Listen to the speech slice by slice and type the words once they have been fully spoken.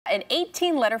An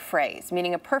 18-letter phrase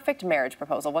meaning a perfect marriage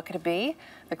proposal. What could it be?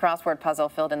 The crossword puzzle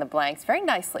filled in the blanks very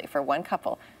nicely for one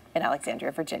couple in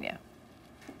Alexandria, Virginia.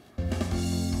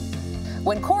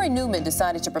 When Corey Newman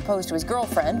decided to propose to his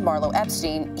girlfriend, Marlowe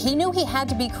Epstein, he knew he had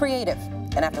to be creative.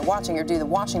 And after watching her do the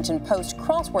Washington Post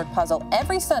crossword puzzle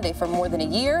every Sunday for more than a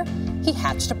year, he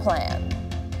hatched a plan.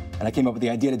 And I came up with the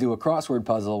idea to do a crossword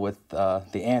puzzle with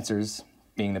the answers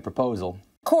being the proposal.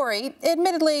 Corey,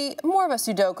 admittedly more of a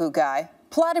Sudoku guy,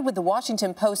 plotted with the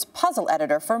Washington Post puzzle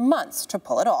editor for months to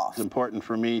pull it off. It's important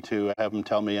for me to have him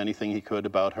tell me anything he could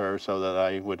about her so that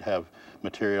I would have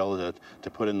material to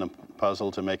put in the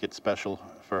puzzle to make it special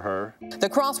for her. The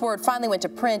crossword finally went to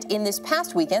print in this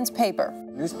past weekend's paper.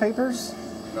 Newspapers?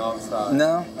 No, I'm sorry.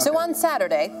 No? So on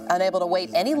Saturday, unable to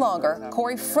wait any longer,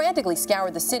 Corey frantically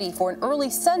scoured the city for an early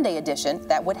Sunday edition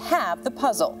that would have the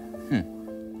puzzle.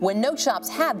 When no shops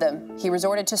had them, he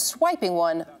resorted to swiping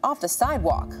one off the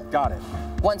sidewalk. Got it.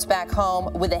 Once back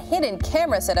home, with a hidden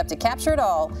camera set up to capture it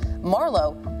all,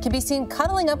 Marlowe can be seen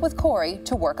cuddling up with Corey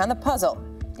to work on the puzzle.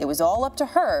 It was all up to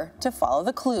her to follow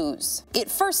the clues.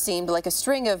 It first seemed like a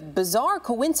string of bizarre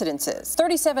coincidences.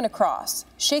 37 across,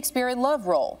 Shakespeare love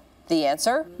role. The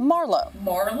answer, Marlowe.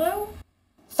 Marlowe?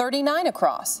 39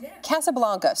 across,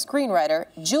 Casablanca screenwriter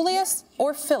Julius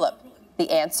or Philip. The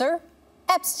answer,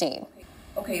 Epstein.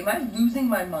 Okay, am I losing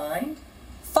my mind?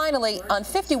 Finally, on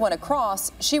 51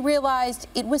 across, she realized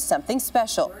it was something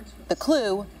special. The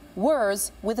clue,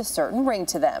 words with a certain ring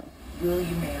to them. Will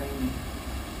you marry me?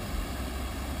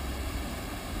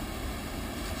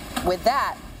 With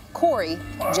that, Corey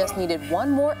just needed one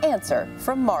more answer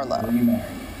from Marlowe. Will you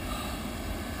marry me?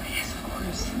 Yes, of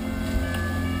course.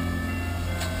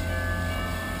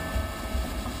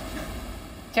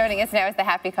 Joining us now is the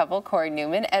happy couple, Corey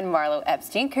Newman and Marlowe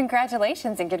Epstein.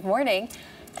 Congratulations and good morning.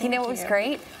 You know what was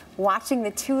great? Watching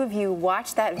the two of you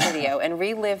watch that video and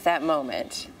relive that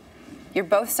moment. You're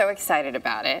both so excited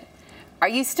about it. Are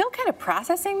you still kind of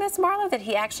processing this, Marlowe, that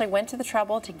he actually went to the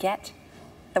trouble to get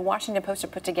the Washington Post to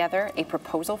put together a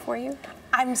proposal for you?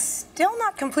 I'm still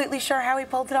not completely sure how he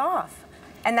pulled it off.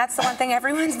 And that's the one thing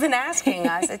everyone's been asking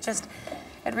us.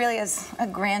 It really is a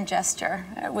grand gesture.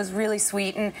 It was really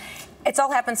sweet. And it's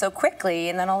all happened so quickly,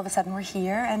 and then all of a sudden we're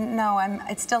here, and no,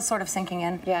 it's still sort of sinking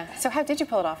in. Yeah. So how did you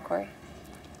pull it off, Corey?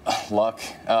 Luck.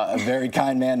 A very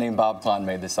kind man named Bob Klein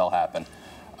made this all happen.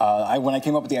 When I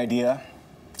came up with the idea,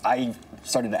 I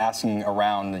started asking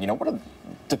around, you know, what do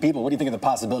you think of the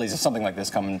possibilities of something like this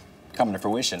coming to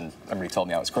fruition? Everybody told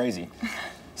me I was crazy.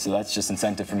 So that's just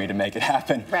incentive for me to make it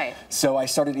happen. Right. So I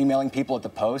started emailing people at the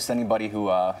Post, anybody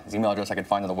whose email address I could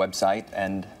find on the website,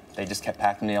 and they just kept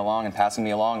passing me along, and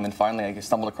then finally I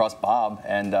stumbled across Bob,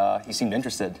 and he seemed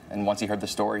interested. And once he heard the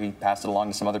story, he passed it along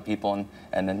to some other people,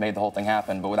 and then made the whole thing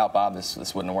happen. But without Bob, this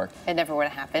wouldn't have worked. It never would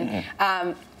have happened.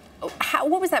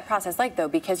 What was that process like, though?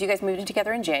 Because you guys moved in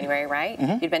together in January, right?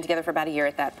 You'd been together for about a year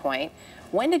at that point.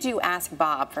 When did you ask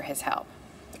Bob for his help?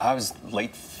 I was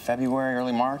late February,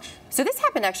 early March. So this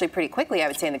happened actually pretty quickly, I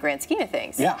would say, in the grand scheme of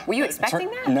things. Yeah. Were you expecting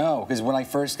that? No, because when I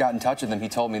first got in touch with him, he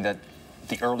told me that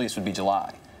the earliest would be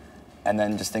July. And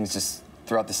then things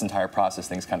throughout this entire process,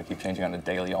 things kind of keep changing on a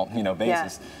daily,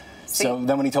 basis. Yeah. So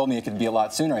then when he told me it could be a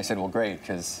lot sooner, I said, well, great,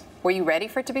 because... Were you ready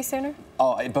for it to be sooner?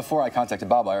 Oh, before I contacted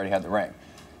Bob, I already had the ring.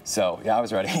 So, yeah, I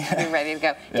was ready. You were ready to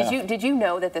go. Yeah. Did you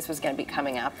know that this was going to be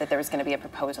coming up, that there was going to be a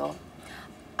proposal?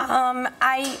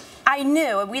 I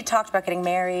knew. We had talked about getting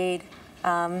married.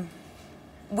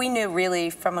 We knew really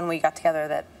from when we got together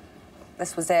that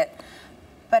this was it.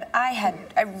 But I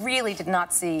really did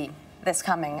not see this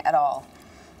coming at all.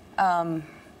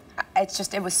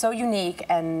 It was so unique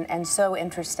and so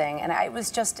interesting, and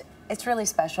it's really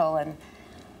special, and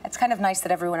it's kind of nice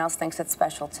that everyone else thinks it's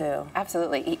special too.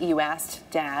 Absolutely. You asked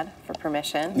Dad for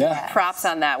permission. Yeah. Props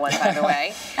on that one, by the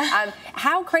way.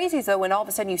 How crazy is it, though, when all of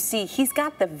a sudden you see he's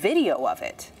got the video of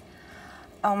it?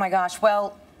 Oh my gosh.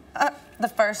 Well, the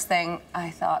first thing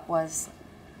I thought was,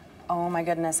 oh my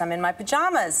goodness, I'm in my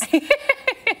pajamas.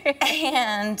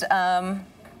 And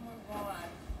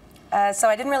so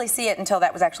I didn't really see it until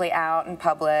that was actually out in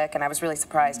public, and I was really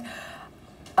surprised.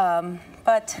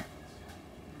 But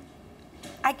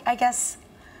I guess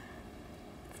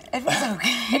it was okay.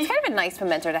 It's kind of a nice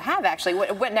memento to have, actually.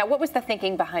 Now, what was the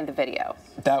thinking behind the video?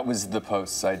 That was the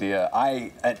Post's idea.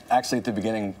 I actually, at the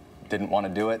beginning, didn't want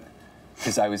to do it.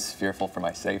 because I was fearful for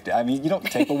my safety. I mean, you don't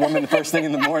take a woman the first thing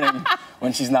in the morning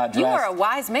when she's not dressed. You are a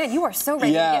wise man. You are so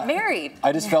ready to get married.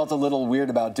 I just felt a little weird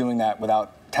about doing that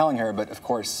without telling her, but of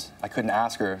course I couldn't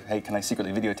ask her, hey, can I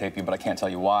secretly videotape you, but I can't tell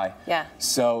you why. Yeah.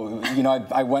 So, you know,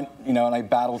 I went, you know, and I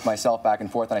battled myself back and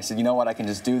forth, and I said, you know what, I can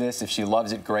just do this. If she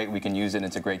loves it, great, we can use it, and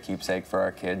it's a great keepsake for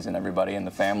our kids and everybody in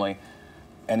the family.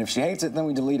 And if she hates it, then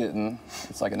we delete it, and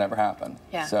it's like it never happened.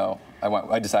 Yeah. So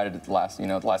I decided at the last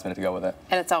minute to go with it.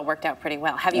 And it's all worked out pretty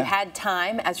well. Have you had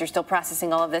time, as you're still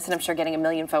processing all of this, and I'm sure getting a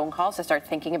million phone calls, to start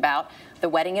thinking about the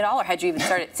wedding at all? Or had you even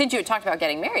started, since you had talked about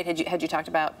getting married, had you talked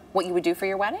about what you would do for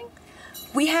your wedding?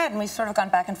 We had, and we've sort of gone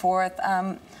back and forth.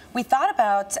 We thought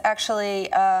about actually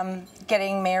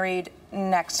getting married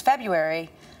next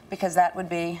February, because that would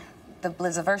be the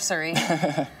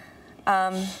Blizziversary.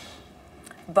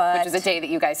 Which is a day that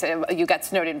you guys, you got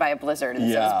snowed in by a blizzard,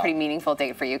 and so it was a pretty meaningful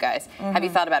date for you guys. Have you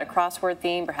thought about a crossword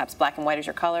theme, perhaps black and white as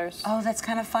your colors? Oh, that's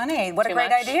kind of funny. What a Too great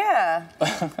much? idea.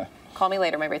 Call me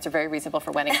later. My rates are very reasonable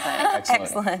for wedding planning.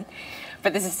 Excellent.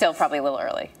 But this is still probably a little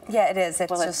early. Yeah, it is. It's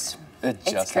Well, just...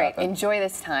 It's great. happened. Enjoy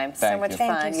this time. So Thank much you.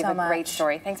 fun. Thank you so have a great much.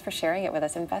 story. Thanks for sharing it with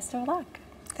us, and best of luck.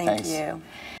 Thank you.